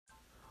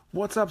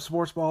What's up,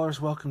 sports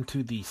ballers? Welcome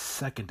to the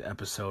second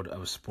episode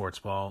of Sports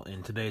Ball,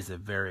 and today's a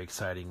very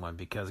exciting one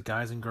because,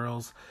 guys and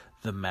girls,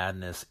 the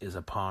madness is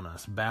upon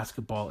us.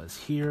 Basketball is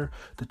here.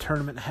 The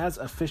tournament has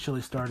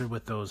officially started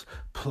with those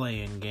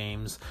play-in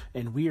games,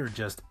 and we are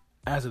just,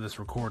 as of this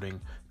recording,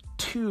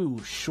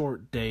 2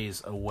 short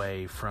days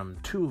away from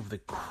two of the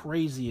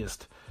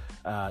craziest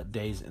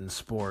days in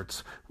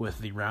sports, with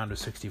the round of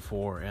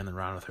 64 and the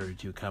round of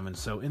 32 coming.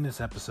 So in this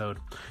episode,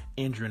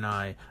 Andrew and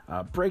I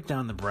break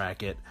down the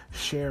bracket,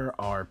 share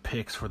our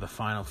picks for the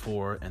Final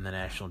Four and the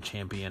national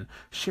champion,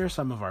 share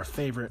some of our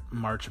favorite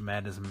March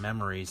Madness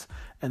memories,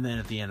 and then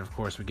at the end, of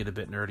course, we get a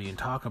bit nerdy and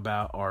talk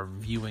about our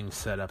viewing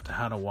setup to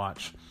how to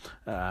watch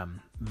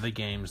the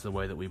games the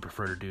way that we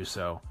prefer to do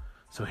so.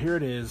 So here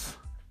it is,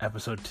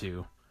 episode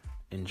 2.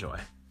 Enjoy.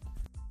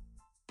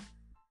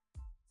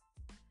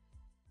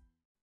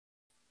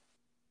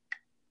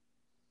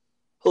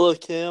 Hello,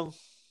 Cam.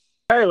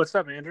 Hey, what's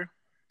up, Andrew?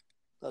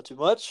 Not too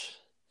much.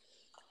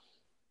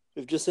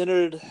 We've just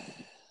entered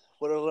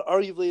what are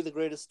arguably the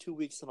greatest 2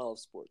 weeks in all of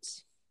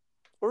sports.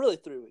 Or really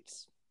 3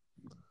 weeks.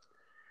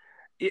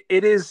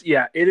 It is,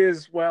 yeah, it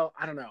is, well,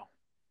 I don't know.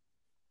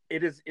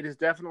 It is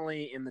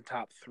definitely in the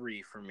top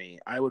 3 for me.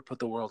 I would put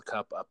the World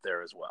Cup up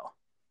there as well.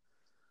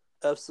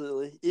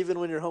 Absolutely. Even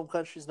when your home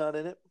country's not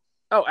in it?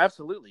 Oh,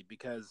 absolutely,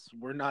 because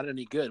we're not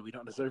any good. We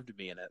don't deserve to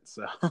be in it.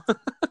 So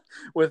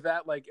with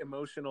that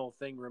emotional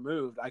thing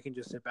removed, I can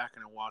just sit back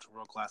and watch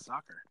world-class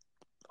soccer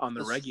on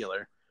the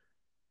regular.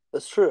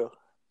 That's true.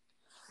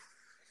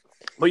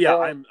 But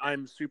yeah,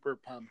 I'm super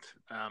pumped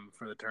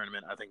for the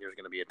tournament. I think there's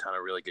going to be a ton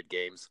of really good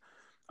games.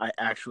 I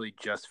actually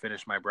just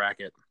finished my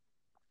bracket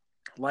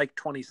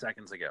 20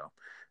 seconds ago.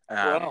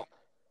 Wow.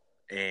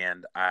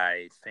 And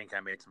I think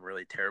I made some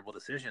really terrible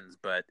decisions,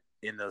 but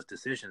in those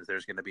decisions,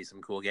 there's going to be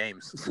some cool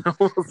games. So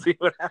we'll see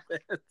what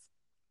happens.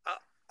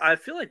 I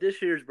feel like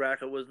this year's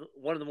bracket was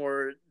one of the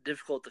more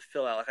difficult to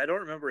fill out. I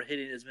don't remember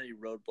hitting as many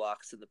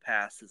roadblocks in the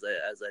past as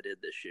I did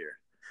this year.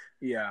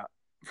 Yeah,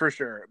 for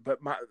sure. But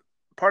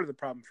part of the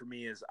problem for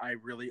me is I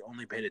really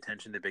only paid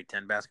attention to Big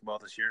Ten basketball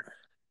this year.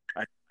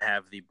 I didn't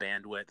have the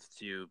bandwidth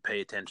to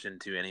pay attention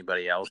to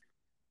anybody else,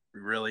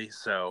 really.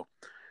 So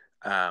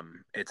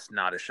it's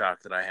not a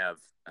shock that I have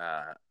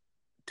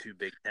 2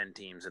 Big Ten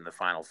teams in the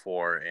Final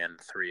Four and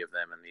 3 of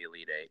them in the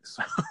Elite Eight.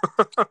 So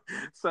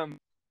some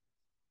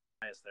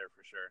bias there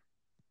for sure.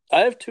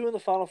 I have 2 in the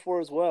Final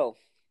Four as well.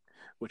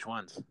 Which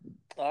ones?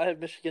 I have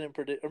Michigan and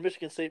Purdue, or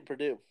Michigan State and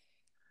Purdue.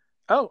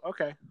 Oh,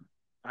 okay.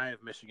 I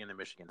have Michigan and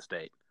Michigan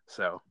State.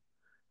 So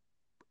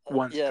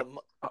one's a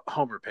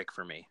homer pick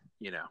for me,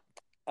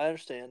 I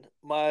understand.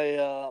 My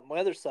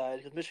other side,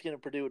 because Michigan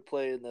and Purdue would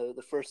play in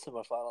the first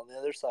semifinal, and the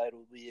other side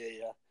would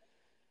be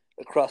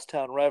a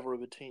crosstown rivalry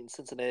between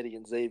Cincinnati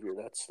and Xavier.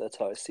 That's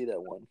how I see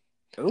that one.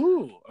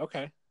 Ooh,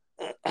 okay.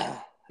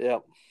 Yeah.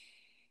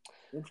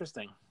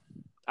 Interesting.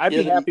 I'd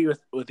be happy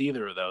with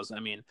either of those. I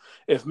mean,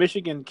 if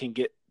Michigan can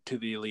get to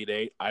the Elite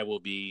Eight, I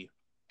will be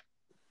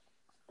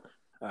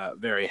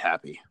very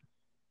happy.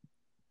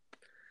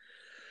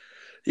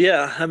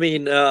 Yeah, I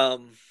mean,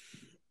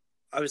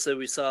 obviously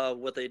we saw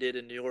what they did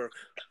in New York,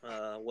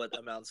 what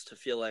amounts to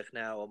feel like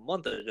now a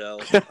month ago.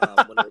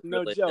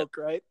 No joke,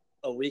 right?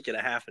 A week and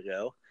a half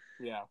ago.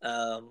 Yeah.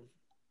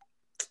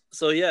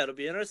 So, yeah, it'll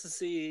be interesting to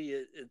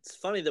see. It's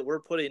funny that we're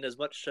putting as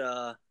much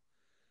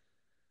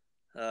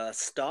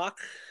stock,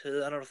 I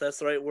don't know if that's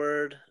the right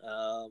word,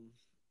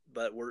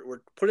 but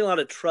we're putting a lot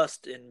of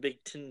trust in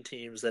Big Ten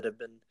teams that have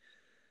been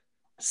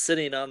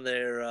sitting on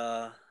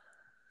their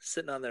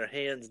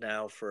hands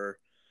now for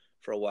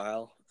a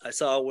while. I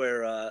saw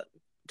where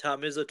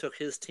Tom Izzo took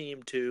his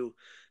team to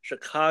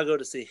Chicago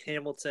to see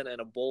Hamilton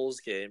and a Bulls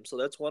game, so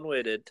that's one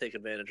way to take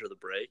advantage of the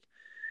break.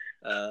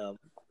 I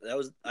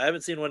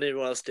haven't seen what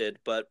anyone else did,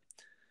 but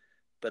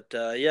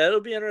yeah, it'll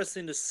be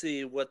interesting to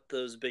see what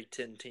those Big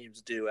Ten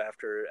teams do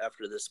after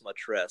this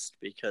much rest,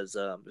 because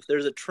if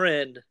there's a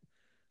trend,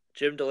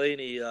 Jim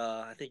Delaney,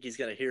 I think he's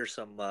going to hear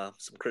some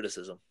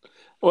criticism.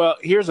 Well,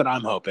 here's what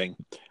I'm hoping.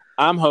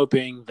 I'm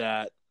hoping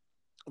that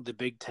the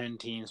Big Ten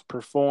teams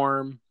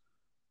perform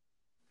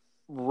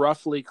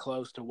roughly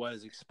close to what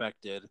is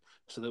expected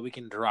so that we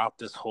can drop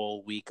this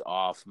whole week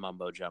off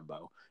mumbo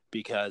jumbo,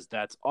 because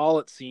that's all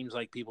it seems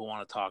like people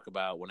want to talk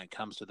about when it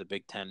comes to the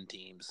Big Ten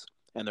teams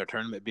and their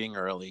tournament being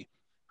early.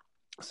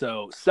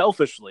 So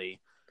selfishly,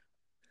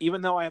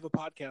 even though I have a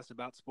podcast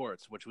about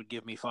sports, which would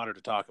give me fodder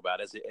to talk about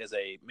as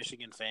a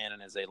Michigan fan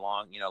and as a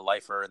long,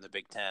 lifer in the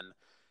Big Ten,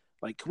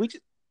 can we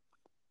just,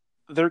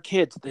 they're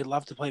kids. They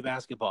love to play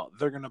basketball.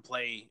 They're going to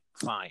play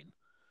fine.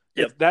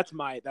 Yep. That's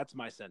my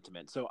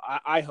sentiment. So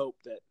I hope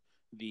that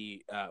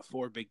the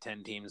 4 Big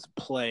Ten teams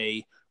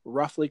play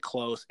roughly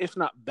close, if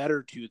not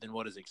better than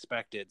what is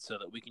expected, so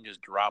that we can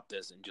just drop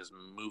this and just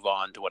move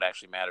on to what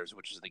actually matters,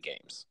 which is the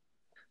games.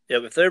 Yeah,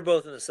 but if they're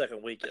both in the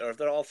second weekend, or if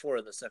they're all 4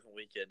 in the second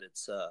weekend,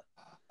 it's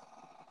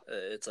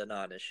a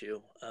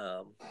non-issue,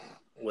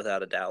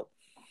 without a doubt.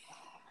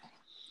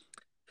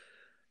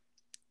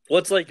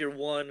 What's your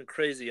one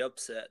crazy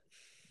upset?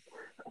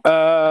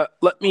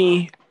 Let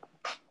me.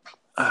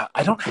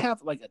 I don't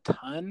have a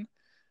ton,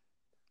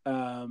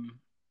 I've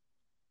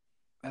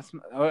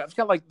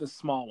got like the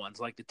small ones,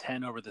 like the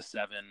 10 over the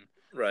 7,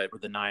 Right. or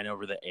the 9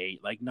 over the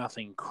 8, like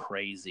nothing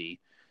crazy.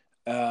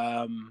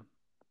 Do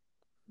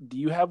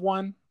you have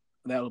one?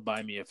 That'll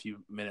buy me a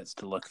few minutes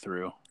to look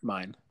through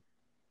mine.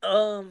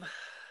 No,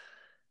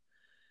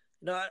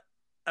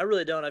 I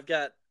really don't. I've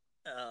got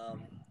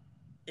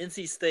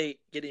NC State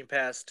getting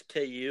past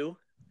KU,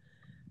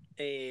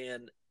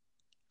 and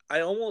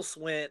I almost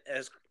went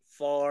as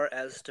far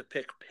as to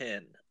pick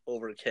Penn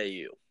over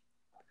KU.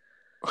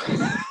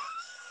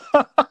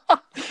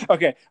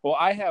 Okay, well,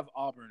 I have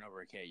Auburn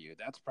over KU.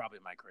 That's probably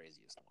my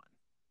craziest one.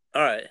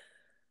 All right.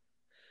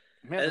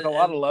 Man, there's a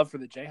lot of love for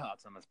the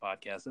Jayhawks on this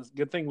podcast. It's a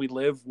good thing we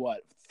live,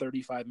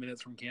 35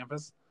 minutes from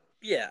campus?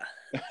 Yeah.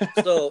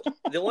 So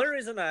the only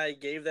reason I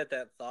gave that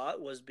thought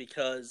was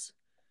because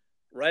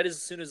right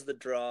as soon as the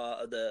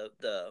draw,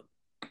 the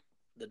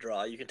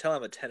draw, you can tell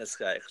I'm a tennis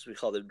guy because we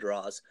call them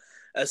draws.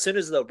 As soon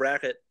as the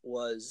bracket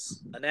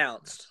was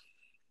announced,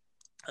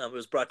 it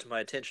was brought to my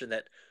attention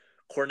that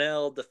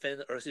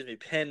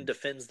Penn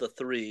defends the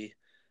 3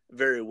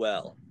 very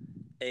well,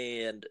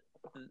 and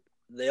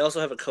they also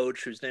have a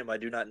coach whose name I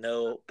do not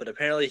know, but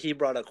apparently he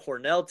brought a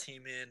Cornell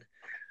team in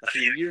a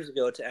few years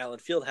ago to Allen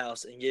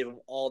Fieldhouse and gave them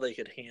all they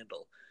could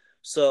handle.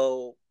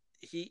 So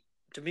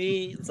to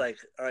me, it's like,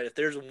 all right, if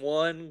there's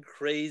one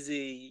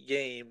crazy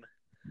game,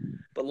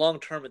 but long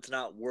term, it's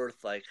not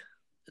worth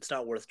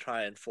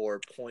trying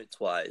for points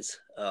wise.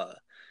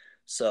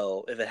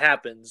 So if it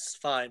happens,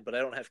 fine, but I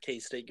don't have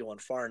K-State going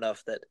far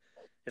enough that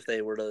if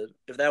that were to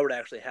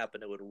actually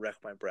happen, it would wreck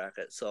my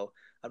bracket. So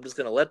I'm just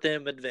gonna let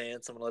them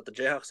advance. I'm gonna let the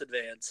Jayhawks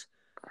advance,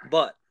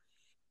 but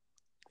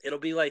it'll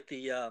be like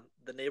the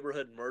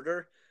neighborhood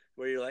murder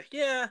where you're like,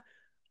 yeah,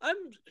 I'm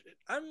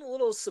a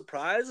little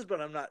surprised,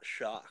 but I'm not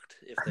shocked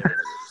if they're gonna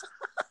lose.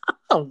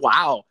 Oh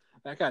wow,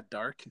 that got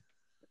dark.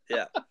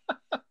 Yeah.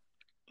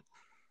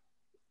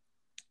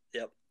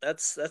 Yep,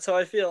 that's how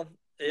I feel.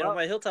 You know,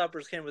 my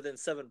Hilltoppers came within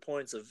 7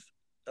 points of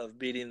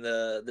beating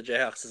the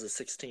Jayhawks as a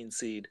 16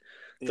 seed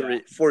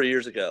 4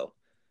 years ago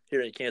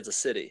here in Kansas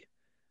City,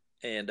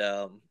 and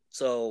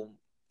so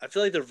I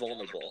feel like they're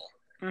vulnerable.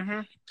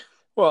 Mm-hmm.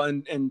 Well,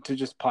 and to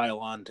just pile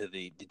on to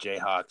the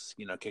Jayhawks,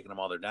 kicking them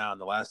all they're down.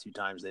 The last 2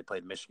 times they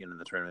played Michigan in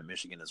the tournament,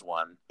 Michigan has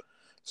won.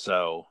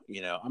 So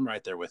I'm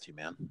right there with you,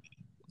 man.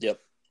 Yep.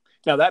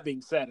 Now that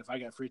being said, if I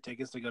got free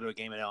tickets to go to a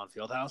game at Allen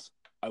Fieldhouse,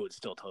 I would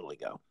still totally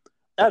go.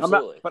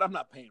 Absolutely. But I'm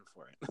not paying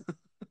for it.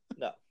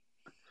 No.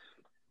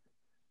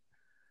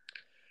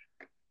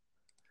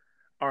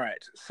 All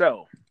right.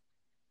 So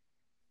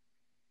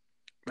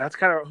that's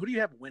kind of, who do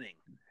you have winning?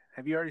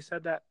 Have you already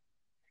said that?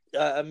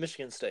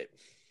 Michigan State.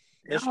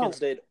 Michigan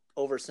State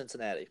over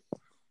Cincinnati.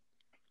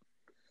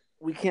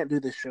 We can't do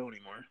this show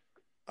anymore.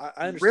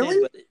 I understand,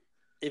 really? But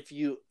if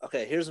you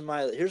here's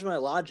my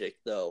logic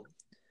though.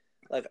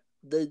 Like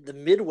the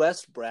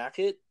Midwest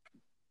bracket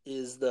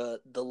is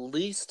the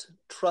least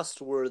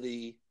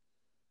trustworthy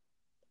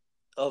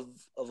of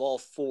all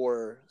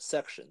 4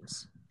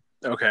 sections.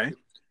 Okay.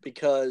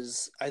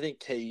 Because I think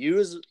KU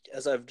is,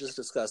 as I've just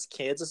discussed,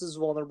 Kansas is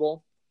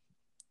vulnerable.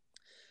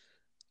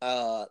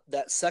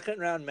 That second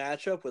round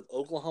matchup with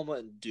Oklahoma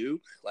and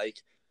Duke, like,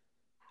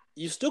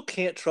 you still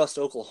can't trust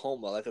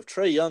Oklahoma. Like, if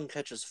Trae Young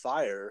catches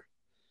fire,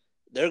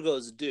 there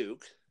goes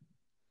Duke.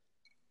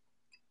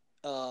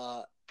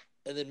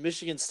 And then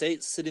Michigan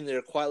State sitting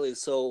there quietly.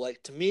 So,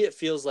 like, to me, it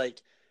feels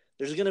like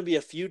there's going to be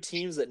a few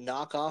teams that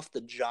knock off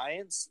the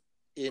Giants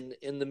in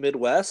the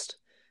Midwest,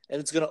 and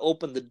it's going to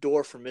open the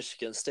door for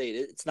Michigan State.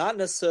 It's not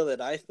necessarily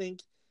that I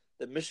think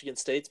that Michigan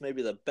State's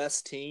maybe the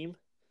best team.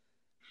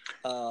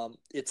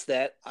 It's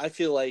that I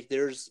feel like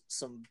there's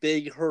some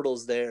big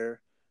hurdles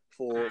there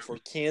for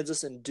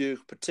Kansas and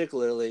Duke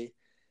particularly,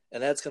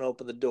 and that's going to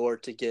open the door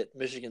to get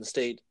Michigan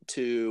State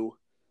to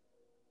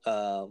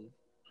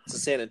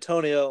San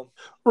Antonio.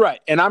 Right,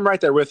 and I'm right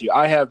there with you.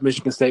 I have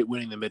Michigan State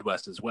winning the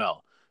Midwest as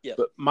well. Yeah.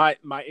 But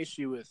my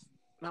issue with,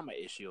 not my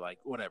issue, like,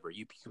 whatever,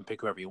 you can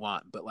pick whoever you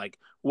want, but like,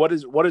 what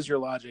is your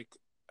logic?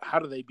 How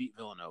do they beat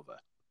Villanova?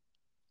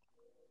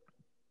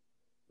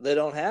 They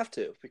don't have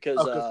to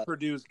because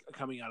Purdue's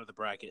coming out of the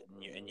bracket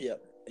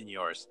in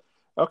yours.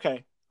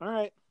 Okay, all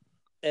right.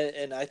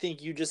 And I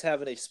think you just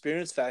have an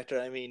experience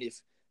factor. I mean,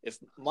 if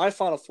my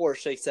Final Four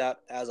shakes out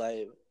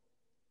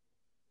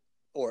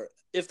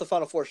if the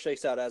Final Four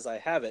shakes out as I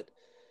have it,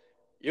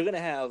 you're going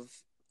to have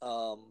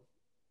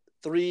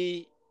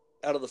 3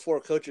 out of the 4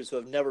 coaches who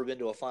have never been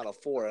to a Final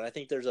Four. And I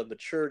think there's a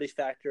maturity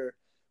factor.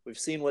 We've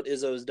seen what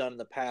Izzo's done in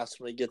the past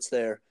when he gets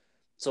there.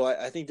 So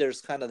I think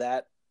there's kind of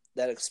that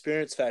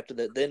experience factor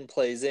that then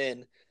plays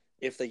in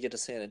if they get to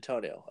San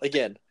Antonio.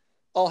 Again,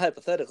 all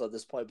hypothetical at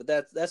this point,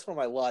 but that's where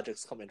my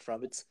logic's coming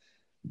from.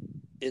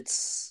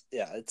 It's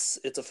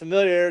a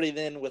familiarity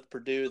then with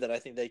Purdue that I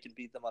think they can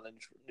beat them on a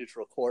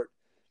neutral court,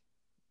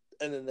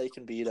 and then they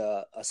can beat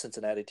a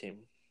Cincinnati team.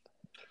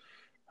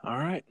 All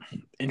right,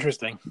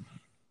 interesting.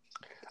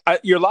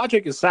 Your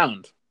logic is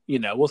sound.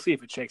 We'll see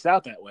if it shakes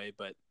out that way,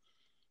 but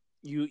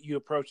you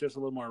approach this a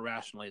little more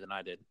rationally than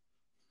I did.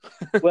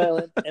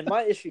 Well, and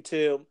my issue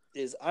too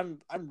is I'm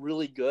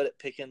really good at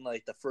picking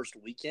like the first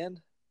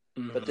weekend,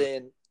 but Mm-hmm.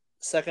 then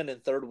second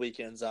and third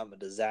weekends I'm a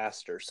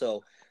disaster.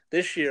 So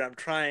this year I'm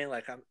trying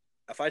like I'm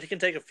if I can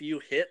take a few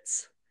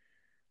hits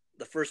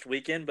the first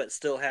weekend, but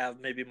still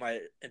have maybe my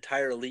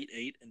entire Elite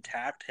Eight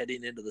intact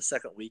heading into the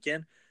second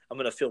weekend, I'm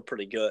gonna feel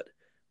pretty good.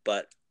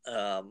 But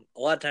a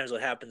lot of times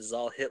what happens is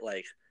I'll hit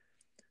like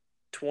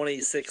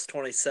 26,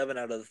 27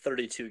 out of the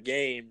 32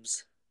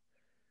 games,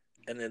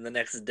 and then the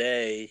next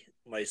day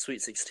my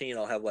Sweet 16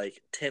 I'll have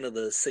like 10 of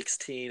the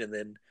 16, and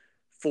then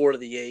 4 of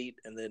the 8,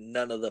 and then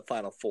none of the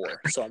final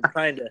 4. So I'm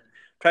trying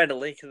to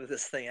lengthen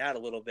this thing out a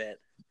little bit.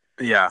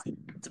 Yeah,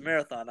 It's a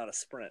marathon, not a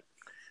sprint.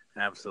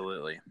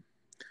 absolutely.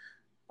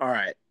 All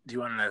right. Do you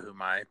want to know who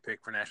my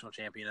pick for national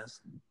champion is?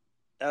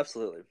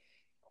 Absolutely.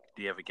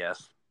 Do you have a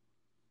guess?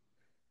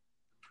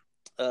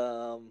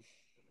 Um,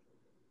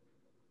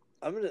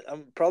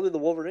 I'm probably the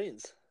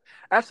Wolverines.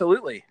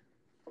 Absolutely.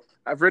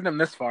 I've ridden them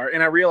this far,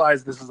 and I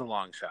realize this is a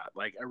long shot.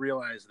 Like, I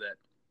realize that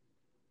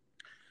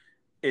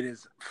it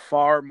is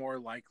far more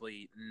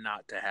likely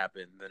not to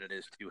happen than it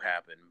is to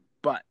happen.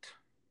 But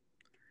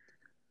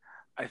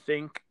I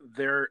think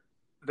they're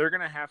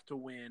going to have to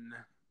win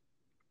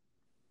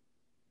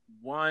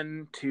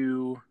they're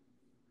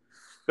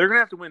going to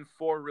have to win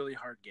 4 really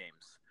hard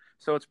games.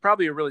 So it's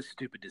probably a really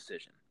stupid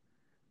decision.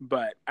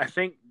 But I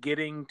think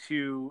getting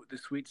to the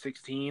Sweet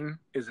 16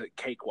 is a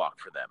cakewalk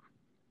for them.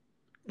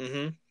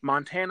 Mm-hmm.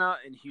 Montana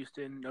and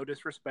Houston, no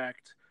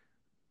disrespect,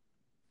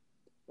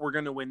 we're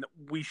going to win.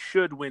 We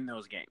should win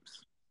those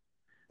games.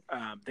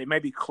 They may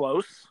be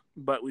close,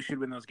 but we should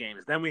win those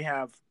games. Then we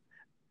have,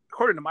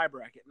 according to my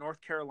bracket,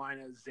 North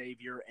Carolina,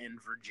 Xavier, and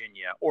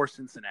Virginia, or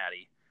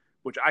Cincinnati,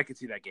 which I could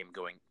see that game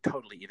going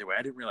totally either way.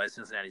 I didn't realize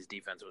Cincinnati's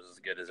defense was as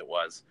good as it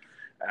was.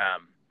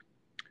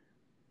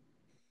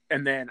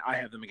 And then I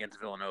have them against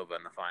Villanova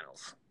in the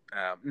finals.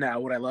 Now,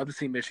 would I love to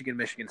see Michigan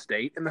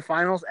State in the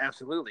finals?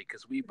 Absolutely,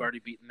 because we've already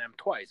beaten them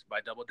twice by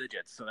double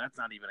digits, so that's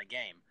not even a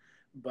game.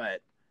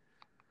 But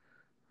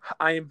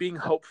I am being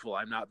hopeful.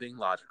 I'm not being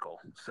logical.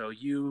 So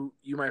you,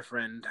 my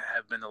friend,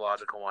 have been the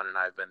logical one, and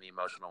I've been the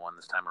emotional one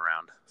this time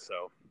around.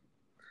 So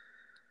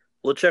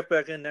we'll check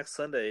back in next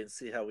Sunday and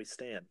see how we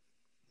stand.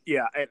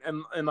 Yeah,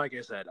 and like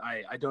I said,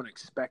 I don't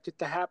expect it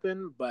to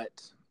happen,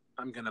 but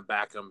I'm going to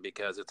back them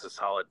because it's a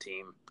solid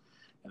team,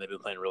 and they've been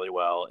playing really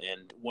well.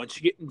 And once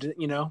you get into,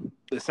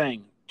 the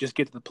saying, just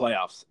get to the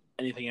playoffs.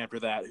 Anything after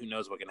that, who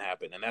knows what can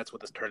happen. And that's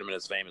what this tournament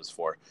is famous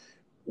for.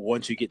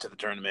 Once you get to the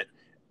tournament,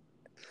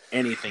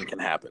 anything can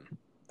happen.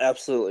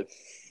 Absolutely.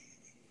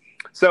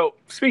 So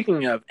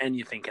speaking of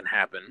anything can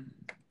happen,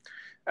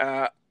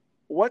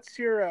 what's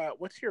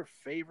your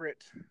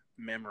favorite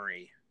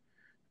memory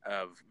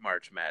of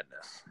March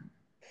Madness?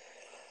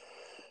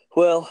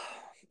 Well,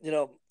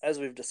 as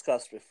we've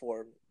discussed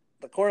before,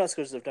 the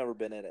Cornhuskers have never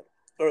been in it.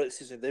 Or,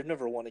 excuse me, they've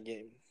never won a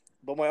game.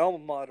 But my alma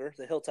mater,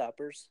 the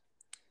Hilltoppers,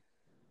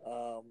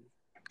 of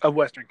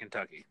Western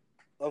Kentucky.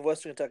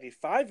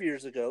 5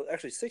 years ago,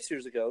 actually 6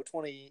 years ago,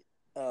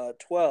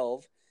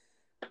 2012,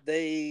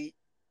 they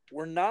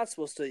were not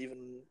supposed to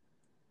even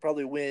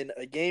probably win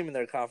a game in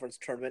their conference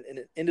tournament, and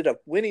it ended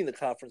up winning the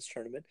conference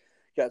tournament,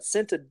 got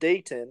sent to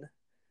Dayton,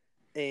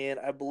 and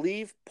I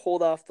believe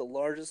pulled off the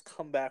largest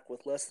comeback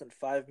with less than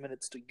 5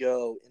 minutes to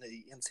go in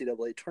a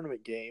NCAA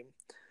tournament game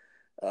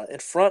in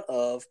front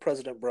of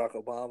President Barack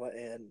Obama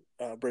and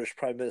British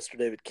Prime Minister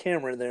David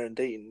Cameron there in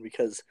Dayton,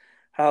 because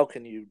how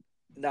can you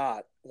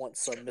not want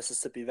some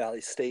Mississippi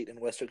Valley State and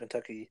Western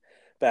Kentucky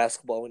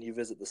basketball when you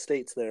visit the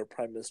states there,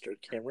 Prime Minister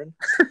Cameron?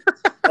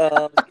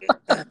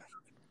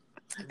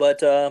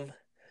 But I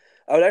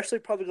would actually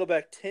probably go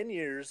back 10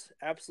 years.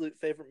 Absolute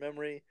favorite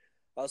memory.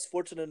 I was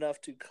fortunate enough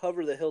to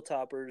cover the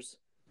Hilltoppers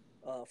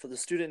for the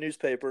student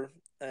newspaper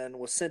and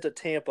was sent to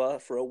Tampa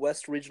for a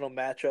West Regional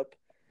matchup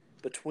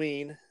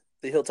between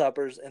the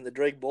Hilltoppers and the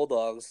Drake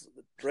Bulldogs,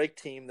 the Drake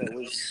team that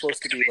was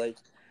supposed to be like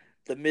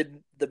the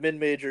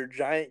mid-major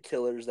giant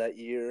killers that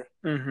year.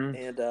 Mm-hmm.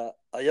 And a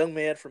young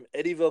man from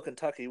Eddyville,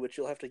 Kentucky, which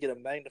you'll have to get a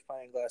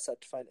magnifying glass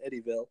out to find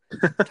Eddyville,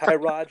 Ty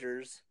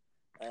Rogers,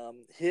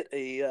 hit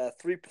a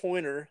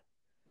three-pointer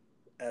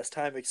as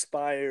time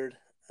expired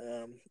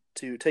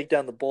to take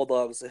down the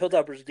Bulldogs. The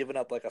Hilltoppers given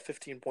up like a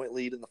 15-point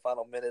lead in the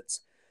final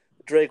minutes.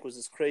 Drake was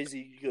this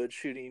crazy good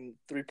shooting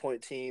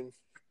three-point team,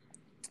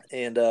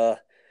 and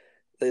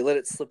they let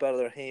it slip out of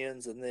their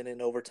hands. And then in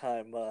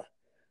overtime,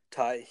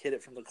 Ty hit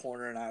it from the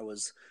corner, and I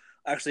was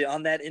actually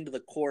on that end of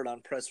the court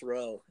on press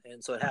row,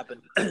 and so it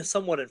happened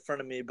somewhat in front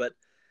of me. But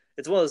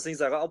it's one of those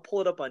things like I'll pull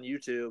it up on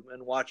YouTube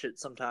and watch it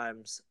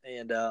sometimes,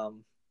 and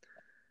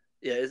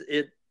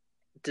it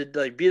to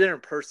like be there in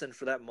person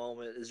for that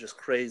moment is just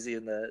crazy,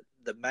 and the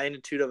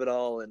magnitude of it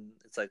all. And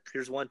it's like,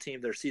 here's one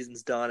team, their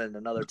season's done, and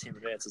another team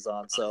advances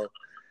on. So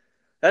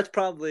that's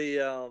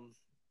probably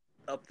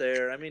up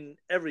there. I mean,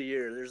 every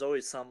year there's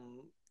always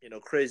some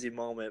crazy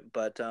moment,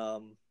 but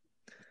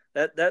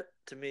that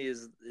to me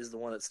is the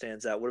one that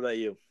stands out. What about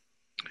you?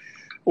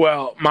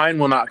 Well, mine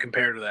will not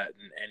compare to that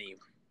in any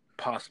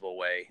possible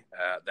way.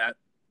 That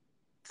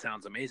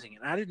sounds amazing.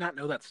 And I did not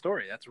know that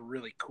story. That's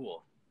really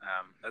cool.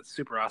 That's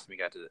super awesome. You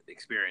got to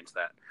experience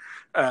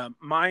that.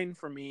 Mine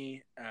for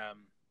me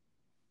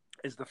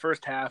is the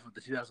first half of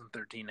the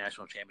 2013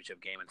 national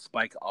championship game and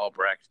Spike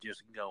Albrecht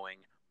just going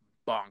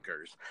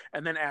bonkers,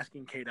 and then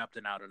asking Kate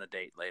Upton out on a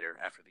date later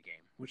after the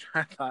game, which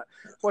I thought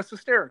was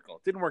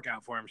hysterical. Didn't work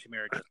out for him. She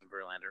married Justin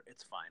Verlander.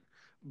 It's fine.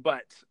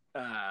 But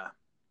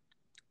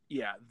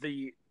yeah,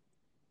 the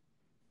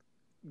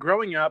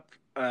growing up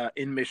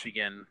in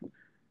Michigan,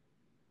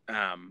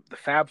 the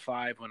Fab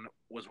Five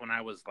when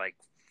I was like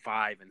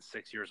 5 and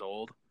 6 years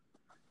old,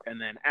 and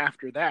then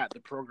after that, the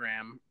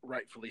program,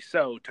 rightfully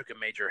so, took a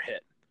major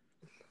hit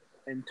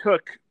and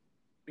took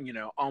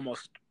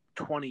almost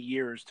 20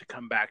 years to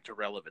come back to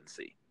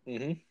relevancy.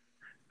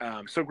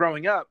 Mm-hmm. So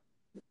growing up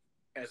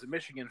as a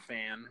Michigan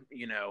fan,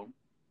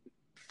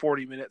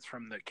 40 minutes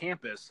from the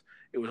campus,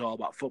 it was all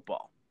about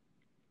football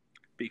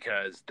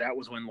because that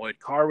was when Lloyd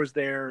Carr was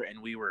there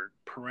and we were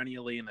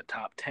perennially in the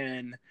top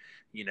 10,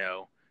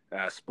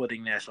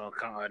 splitting national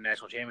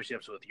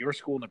championships with your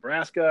school,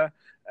 Nebraska,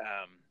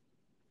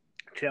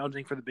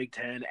 challenging for the Big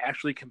Ten,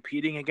 actually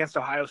competing against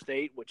Ohio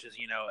State, which is,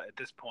 at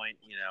this point,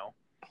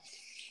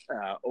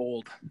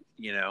 old,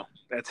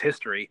 that's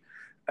history.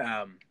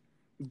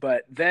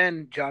 But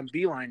then John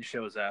Beilein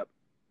shows up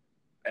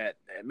at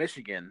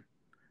Michigan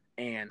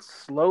and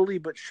slowly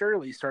but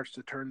surely starts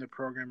to turn the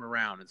program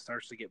around and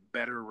starts to get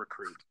better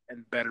recruits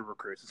and better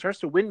recruits. It starts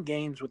to win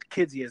games with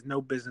kids he has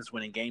no business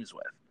winning games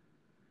with.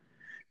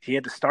 He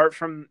had to start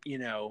from,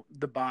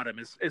 the bottom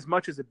as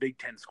much as a Big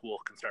Ten school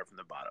can start from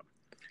the bottom.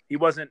 He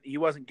wasn't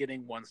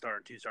getting 1-star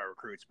and 2-star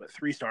recruits, but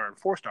 3-star and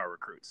 4-star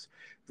recruits.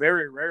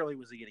 Very rarely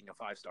was he getting a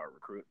 5-star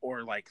recruit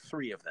or like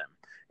 3 of them.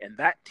 And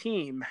that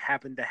team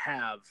happened to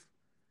have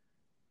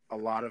a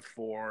lot of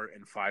 4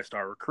 and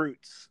 5-star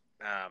recruits,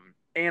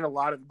 and a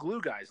lot of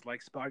glue guys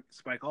like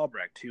Spike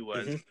Albrecht, who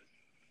was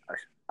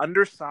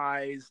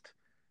undersized,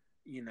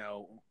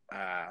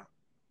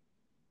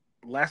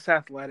 less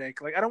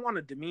athletic. Like, I don't want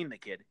to demean the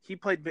kid. He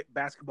played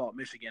basketball at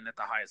Michigan at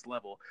the highest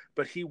level,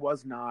 but he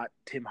was not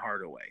Tim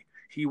Hardaway.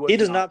 He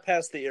does not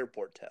pass the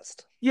airport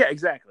test. Yeah,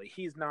 exactly.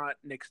 He's not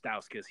Nick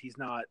Stauskas. He's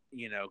not,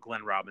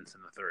 Glenn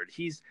Robinson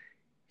III.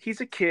 He's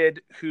a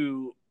kid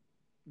who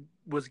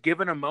was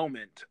given a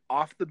moment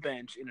off the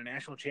bench in a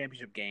national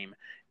championship game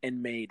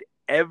and made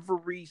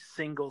every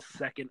single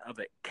second of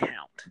it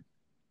count.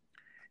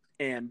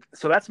 And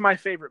so that's my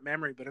favorite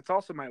memory, but it's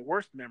also my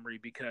worst memory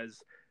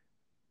because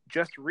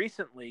just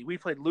recently we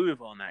played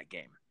Louisville in that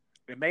game.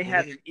 And they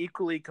had an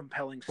equally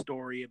compelling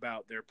story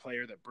about their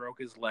player that broke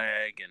his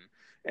leg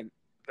and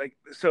like,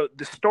 so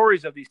the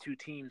stories of these two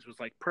teams was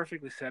like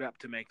perfectly set up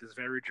to make this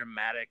very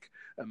dramatic,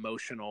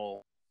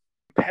 emotional,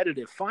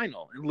 competitive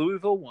final. And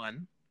Louisville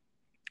won,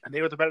 and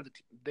they were the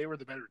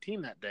better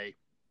team that day.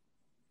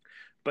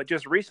 But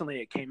just recently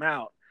it came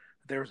out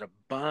there was a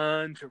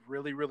bunch of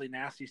really, really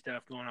nasty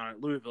stuff going on at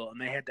Louisville, and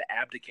they had to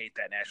abdicate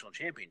that national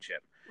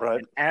championship. Right.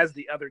 And as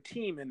the other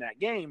team in that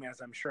game,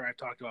 as I'm sure I've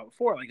talked about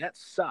before, like, that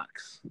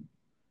sucks.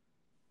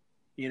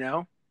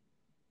 Yeah,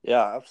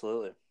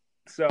 absolutely.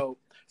 So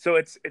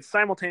it's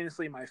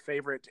simultaneously my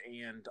favorite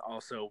and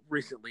also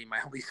recently my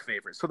least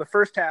favorite. So the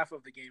first half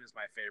of the game is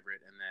my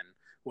favorite, and then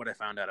what I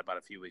found out about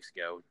a few weeks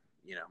ago,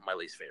 my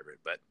least favorite.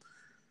 But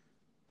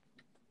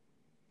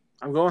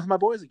I'm going with my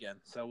boys again,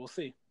 so we'll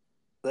see.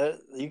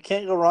 You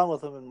can't go wrong with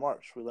them in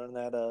March. We learned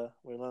that.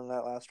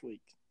 Last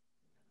week.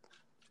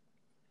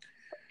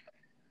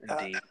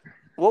 Indeed.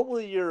 What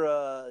will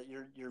your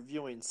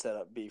viewing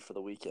setup be for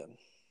the weekend?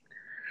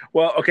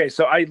 Well, okay,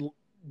 so I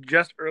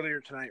just earlier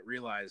tonight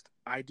realized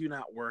I do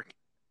not work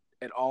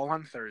at all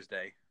on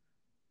Thursday,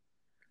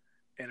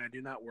 and I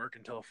do not work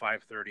until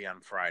 5:30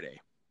 on Friday.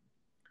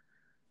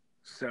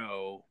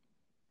 So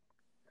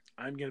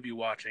I'm going to be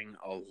watching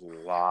a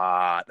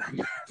lot of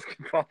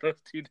basketball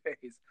those 2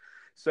 days.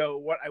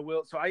 So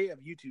I have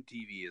YouTube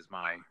TV as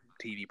my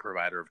TV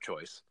provider of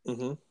choice.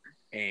 Mm-hmm.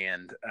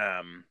 And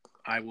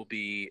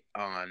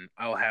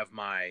I'll have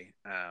my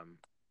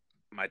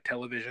my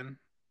television,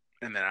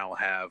 and then I'll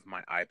have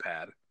my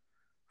iPad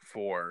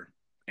for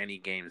any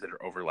games that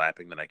are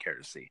overlapping that I care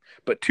to see.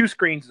 But 2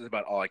 screens is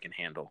about all I can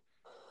handle.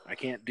 I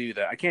can't do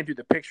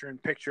the picture in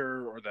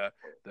picture or the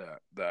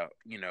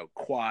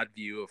quad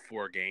view of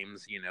 4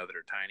 games, that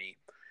are tiny.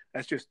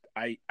 That's just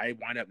I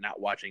wind up not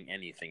watching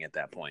anything at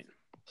that point.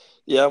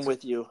 Yeah, I'm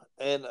with you.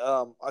 And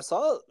I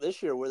saw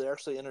this year where they're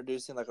actually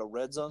introducing like a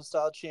red zone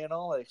style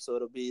channel. Like, so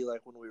it'll be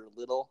like when we were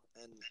little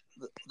and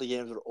the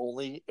games were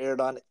only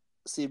aired on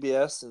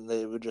CBS and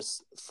they would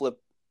just flip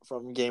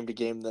from game to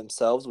game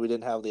themselves. We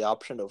didn't have the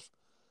option of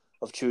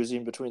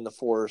choosing between the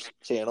 4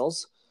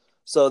 channels.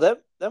 So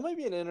that might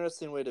be an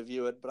interesting way to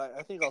view it, but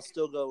I think I'll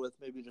still go with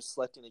maybe just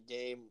selecting a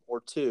game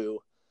or 2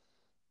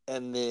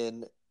 and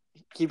then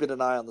keeping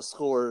an eye on the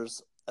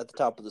scores at the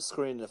top of the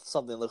screen. If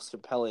something looks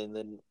compelling,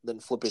 then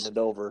flipping it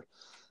over.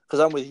 Because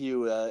I'm with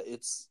you.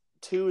 It's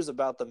 2 is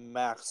about the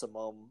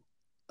maximum,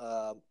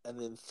 and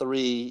then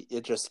 3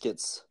 it just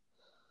gets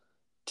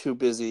too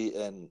busy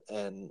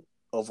and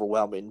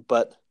overwhelming.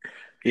 But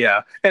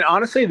Yeah. And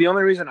honestly, the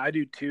only reason I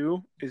do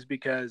too is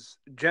because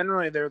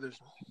generally there's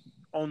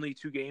only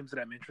 2 games that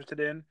I'm interested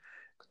in,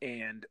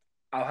 and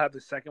I'll have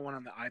the second one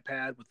on the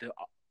iPad with the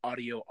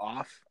audio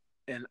off,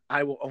 and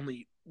I will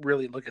only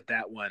really look at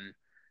that one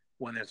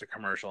when there's a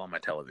commercial on my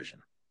television.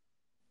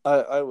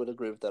 I would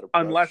agree with that approach.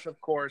 Unless, of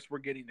course, we're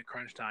getting to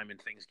crunch time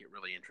and things get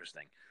really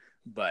interesting.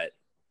 But,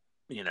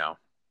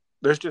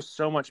 there's just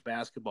so much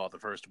basketball the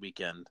first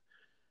weekend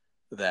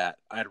that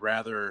I'd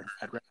rather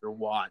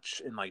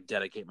watch and like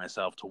dedicate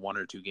myself to 1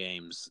 or 2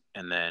 games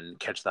and then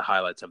catch the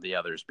highlights of the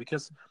others,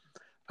 because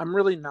I'm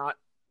really not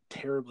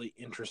terribly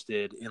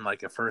interested in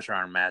like a first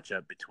round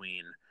matchup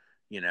between,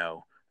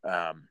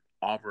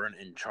 Auburn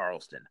and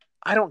Charleston.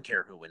 I don't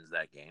care who wins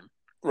that game.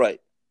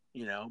 Right.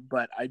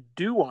 But I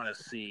do want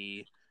to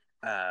see,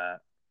 I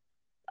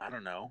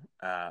don't know,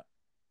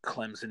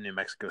 Clemson, New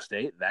Mexico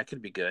State. That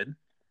could be good.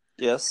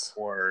 Yes.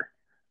 Or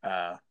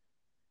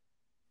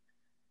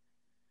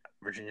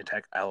Virginia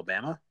Tech,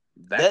 Alabama.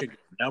 That could go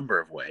a number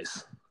of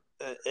ways.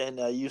 And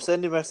you said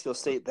New Mexico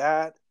State.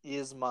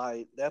 That's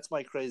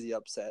my crazy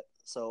upset.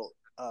 So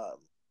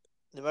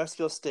New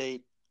Mexico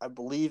State, I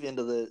believe,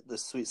 into the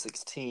Sweet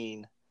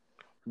 16.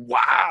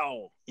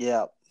 Wow.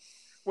 Yeah.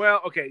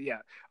 Well, okay, yeah.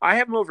 I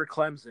have them over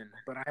Clemson,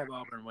 but I have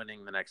Auburn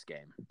winning the next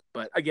game.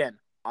 But again,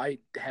 I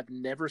have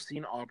never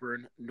seen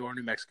Auburn nor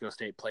New Mexico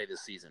State play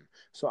this season.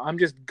 So I'm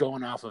just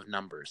going off of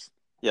numbers.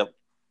 Yep.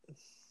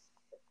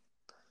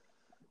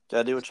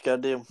 Gotta do what you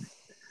gotta do.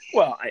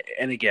 Well,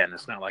 and again,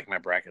 it's not like my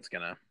bracket's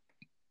gonna,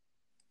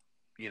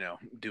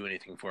 do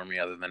anything for me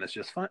other than it's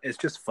just fun. It's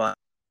just fun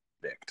to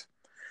predict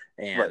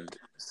and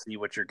see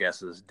what your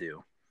guesses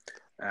do.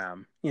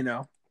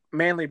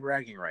 Manly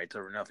bragging rights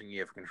over nothing you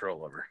have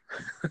control over.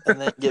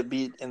 And then get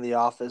beat in the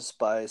office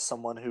by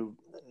someone who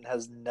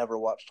has never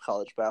watched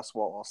college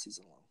basketball all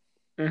season long.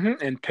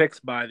 Mm-hmm. And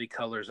picked by the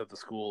colors of the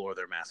school or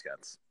their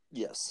mascots.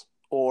 Yes.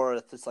 Or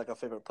if it's like a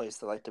favorite place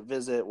they like to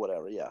visit,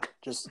 whatever. Yeah.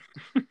 Just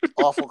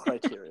awful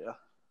criteria.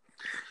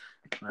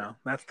 Well,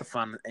 that's the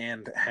fun,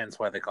 and hence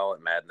why they call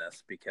it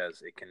madness,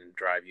 because it can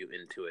drive you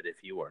into it if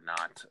you are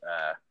not,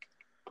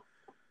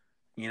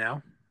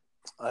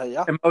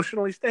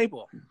 emotionally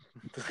stable.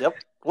 Yep.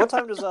 What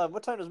time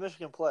does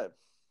Michigan play?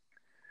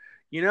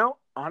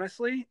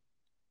 Honestly,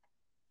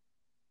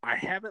 I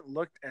haven't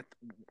looked at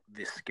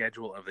the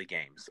schedule of the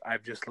games.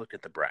 I've just looked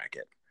at the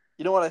bracket.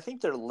 You know what? I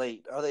think they're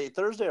late. Are they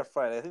Thursday or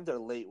Friday? I think they're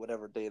late,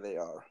 whatever day they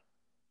are.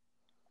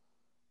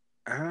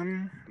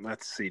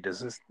 Let's see.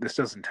 This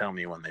doesn't tell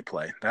me when they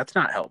play. That's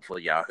not helpful,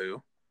 Yahoo.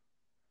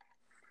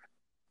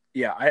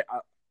 Yeah,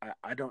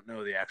 I don't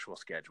know the actual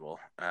schedule.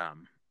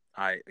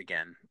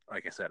 Again,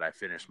 like I said, I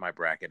finished my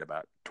bracket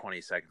about 20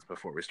 seconds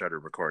before we started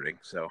recording.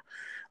 So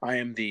I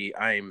am the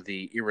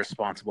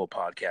irresponsible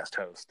podcast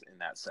host in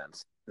that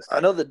sense.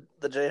 I know that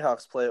the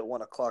Jayhawks play at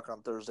 1:00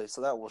 on Thursday,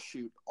 so that will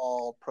shoot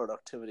all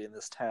productivity in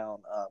this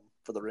town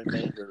for the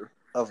remainder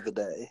of the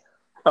day.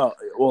 Oh,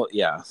 well,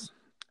 yes,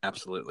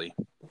 absolutely.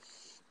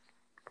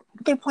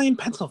 They're playing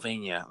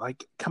Pennsylvania.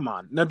 Like, come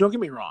on. No, don't get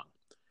me wrong.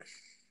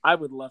 I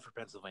would love for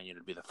Pennsylvania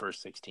to be the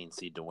first 16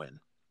 seed to win.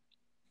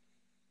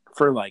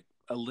 For like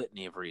a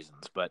litany of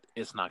reasons, but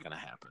it's not going to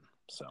happen.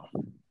 So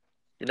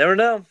you never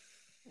know.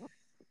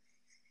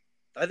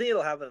 I think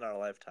it'll happen in our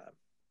lifetime.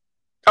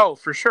 Oh,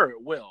 for sure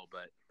it will,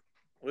 but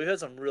we've had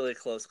some really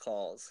close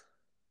calls.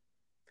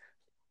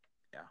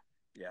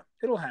 Yeah,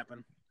 it'll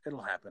happen.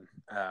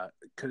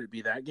 Could it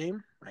be that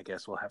game? I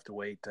guess we'll have to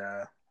wait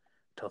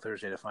till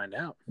Thursday to find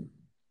out.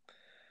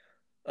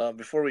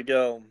 Before we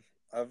go,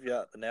 I've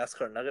got the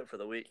NASCAR nugget for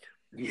the week.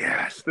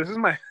 Yes, this is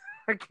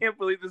I can't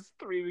believe this is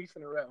 3 weeks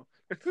in a row.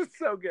 This is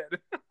so good.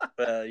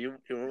 You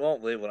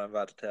won't believe what I'm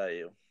about to tell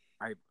you.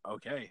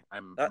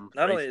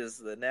 Not only has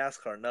the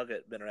NASCAR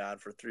nugget been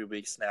around for 3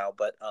 weeks now,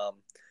 but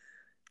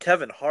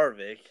Kevin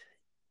Harvick.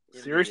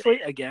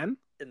 Seriously, again?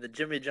 In the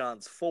Jimmy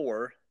John's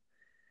 4,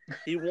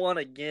 he won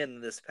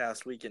again this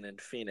past weekend in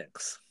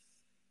Phoenix.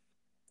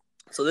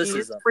 So this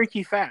is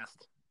freaky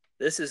fast.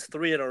 This is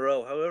 3 in a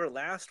row. However,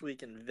 last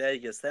week in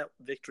Vegas, that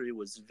victory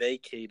was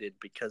vacated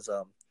because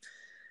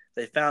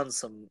they found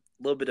a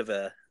little bit of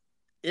a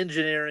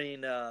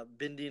engineering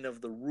bending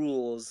of the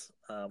rules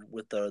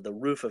with the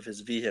roof of his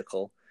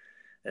vehicle,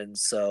 and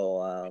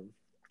so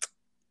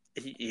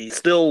he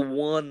still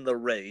won the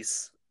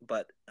race,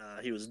 but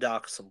he was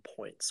docked some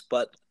points.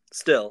 But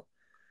still,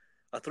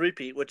 a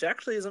three-peat, which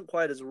actually isn't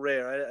quite as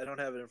rare. I don't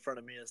have it in front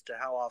of me as to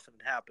how often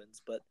it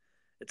happens, but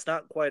it's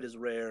not quite as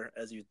rare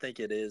as you think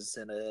it is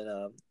in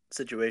a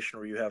situation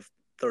where you have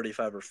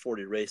 35 or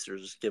 40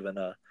 racers given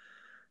on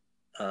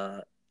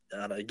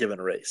a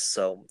given race.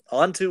 So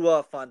on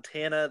to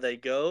Fontana they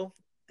go.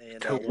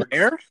 And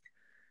where?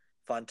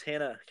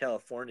 Fontana,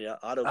 California,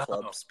 Auto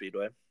Club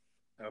Speedway.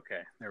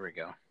 Okay, there we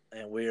go.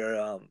 And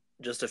we're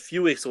just a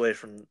few weeks away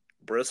from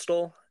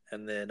Bristol,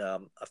 and then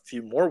a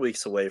few more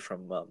weeks away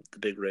from the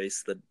big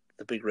race, the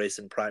big race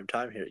in prime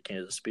time here at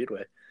Kansas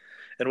Speedway,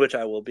 in which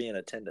I will be in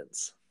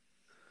attendance.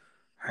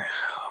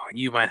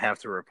 You might have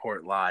to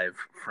report live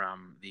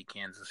from the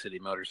Kansas City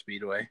Motor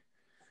Speedway.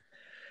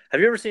 Have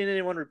you ever seen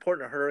anyone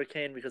reporting a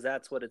hurricane? Because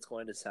that's what it's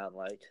going to sound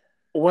like.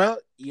 Well,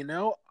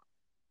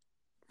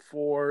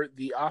 for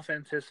the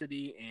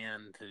authenticity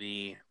and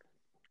the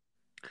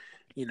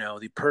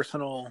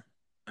personal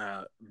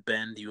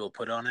bend you will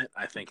put on it,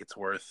 I think it's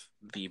worth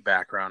the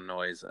background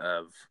noise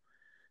of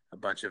a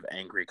bunch of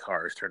angry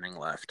cars turning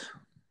left.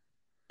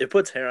 It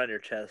puts hair on your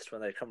chest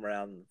when they come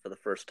around for the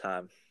first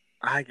time.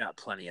 I got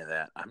plenty of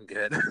that. I'm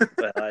good.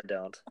 But I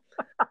don't.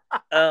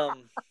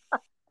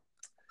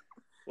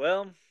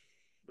 Well,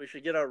 we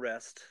should get our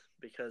rest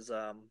because,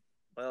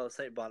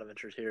 St.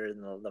 Bonaventure's here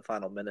in the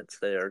final minutes.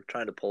 They are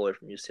trying to pull away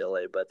from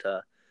UCLA, but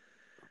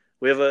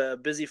we have a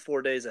busy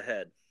 4 days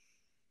ahead.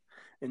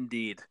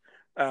 Indeed.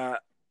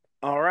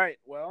 All right.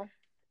 Well,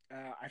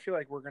 I feel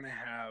like we're going to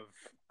have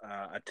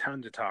a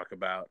ton to talk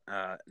about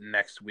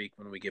next week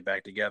when we get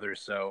back together.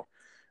 So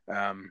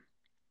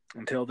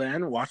until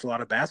then, watch a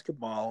lot of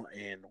basketball,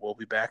 and we'll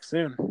be back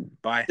soon.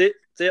 Bye.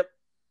 See ya.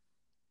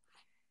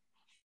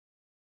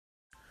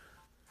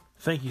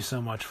 Thank you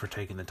so much for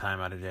taking the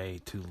time out of day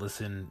to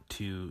listen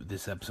to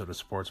this episode of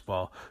Sports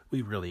Ball.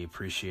 We really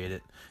appreciate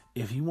it.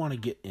 If you want to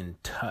get in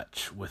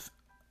touch with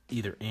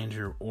either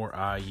Andrew or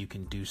I, you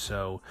can do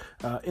so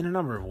in a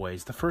number of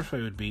ways. The first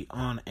way would be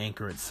on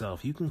Anchor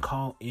itself. You can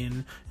call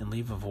in and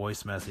leave a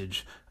voice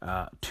message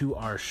to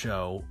our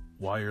show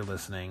while you're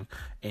listening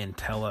and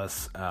tell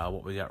us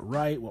what we got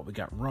right, what we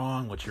got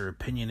wrong, what your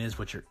opinion is,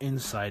 what your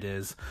insight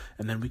is,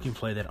 and then we can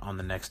play that on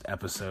the next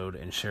episode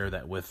and share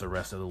that with the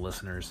rest of the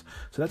listeners.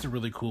 So that's a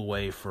really cool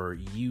way for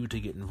you to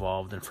get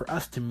involved and for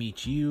us to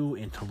meet you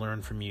and to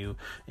learn from you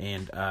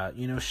and,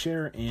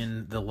 share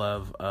in the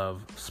love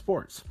of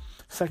sports.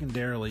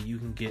 Secondarily, you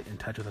can get in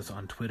touch with us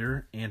on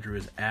Twitter. Andrew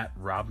is at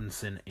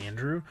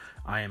RobinsonAndrew.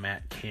 I am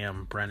at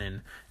Cam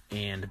Brennan.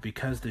 And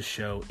because this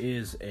show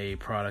is a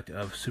product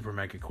of Super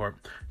Mega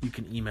Corp, you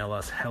can email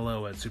us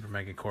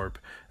hello@supermegacorp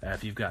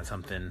if you've got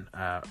something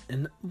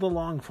in the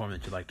long form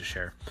that you'd like to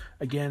share.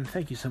 Again,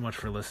 thank you so much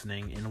for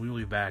listening, and we will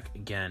be back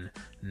again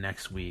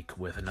next week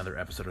with another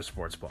episode of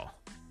Sports Ball.